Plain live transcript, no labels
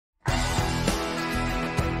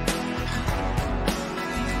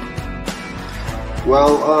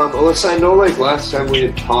Well, Alyssa, I know like last time we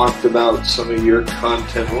had talked about some of your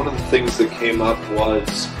content, one of the things that came up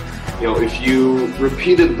was, if you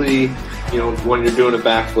repeatedly, when you're doing a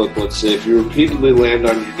backflip, let's say, if you repeatedly land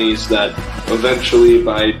on your knees, that eventually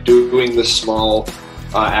by doing the small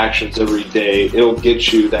actions every day, it'll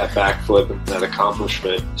get you that backflip and that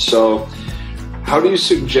accomplishment. So how do you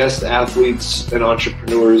suggest athletes and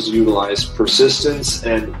entrepreneurs utilize persistence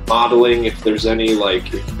and modeling? If there's any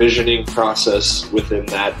like envisioning process within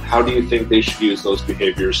that, how do you think they should use those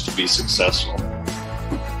behaviors to be successful?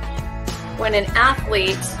 When an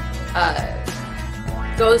athlete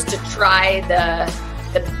goes to try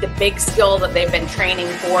the big skill that they've been training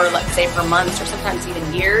for, let's say for months or sometimes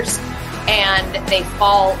even years, and they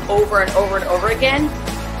fall over and over and over again,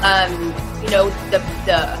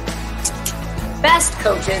 the best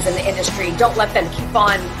coaches in the industry don't let them keep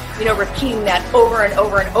on, repeating that over and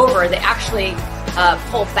over and over. They actually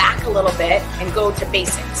pull back a little bit and go to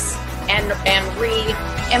basics and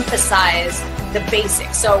re-emphasize the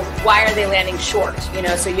basics. So why are they landing short?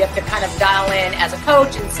 So you have to kind of dial in as a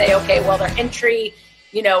coach and say, okay, well, their entry,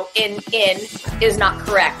 in is not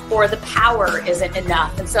correct, or the power isn't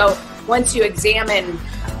enough. And so once you examine,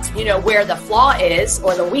 where the flaw is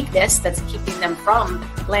or the weakness that's keeping them from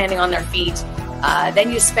landing on their feet,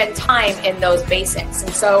 then you spend time in those basics.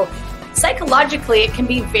 And so psychologically, it can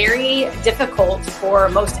be very difficult for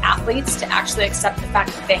most athletes to actually accept the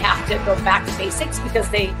fact that they have to go back to basics, because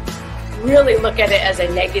they really look at it as a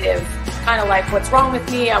negative, kind of like, what's wrong with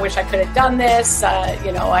me? I wish I could have done this. I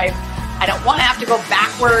don't want to have to go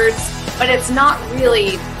backwards, but it's not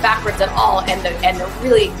really backwards at all. And the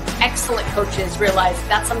really excellent coaches realize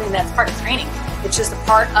that's something that's part of training. It's just a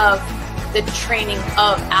part of the training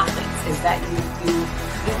of athletes, is that you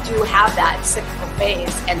do have that cyclical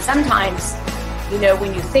phase. And sometimes,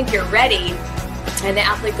 when you think you're ready and the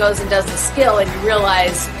athlete goes and does the skill and you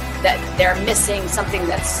realize that they're missing something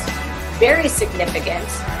that's very significant,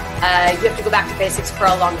 you have to go back to basics for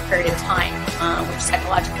a longer period of time, which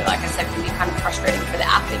psychologically, like I said, can be kind of frustrating for the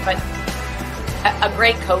athlete. But a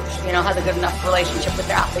great coach, has a good enough relationship with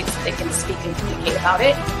their athletes that they can speak and communicate about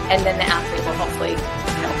it, and then the athlete will hopefully,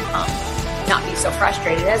 not be so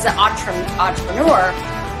frustrated. As an entrepreneur,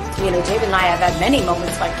 David and I have had many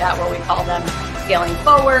moments like that where we call them failing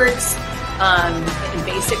forwards. And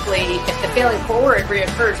basically, if the failing forward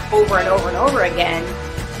reoccurs over and over and over again,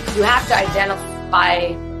 you have to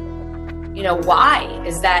identify,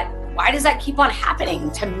 why does that keep on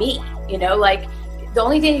happening to me? The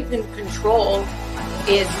only thing you can control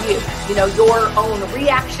is your own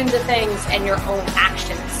reaction to things and your own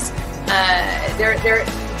actions.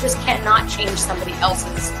 You just cannot change somebody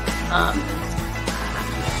else's,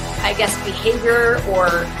 behavior, or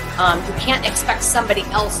you can't expect somebody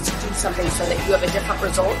else to do something so that you have a different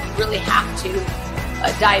result. You really have to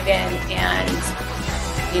dive in and,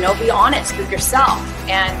 be honest with yourself.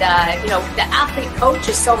 And, the athlete coach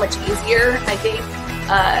is so much easier, I think,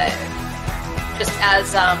 just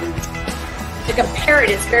as to compare it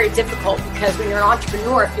is very difficult, because when you're an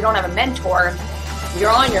entrepreneur, if you don't have a mentor, you're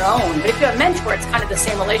on your own. But if you have a mentor, it's kind of the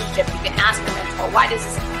same relationship. You can ask your mentor, why does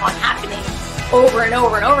this keep on happening over and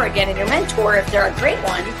over and over again? And your mentor, if they're a great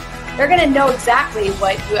one, they're going to know exactly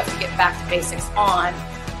what you have to get back to basics on.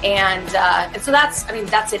 And so that's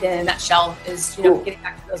it in a nutshell, is, Cool. Getting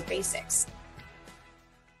back to those basics.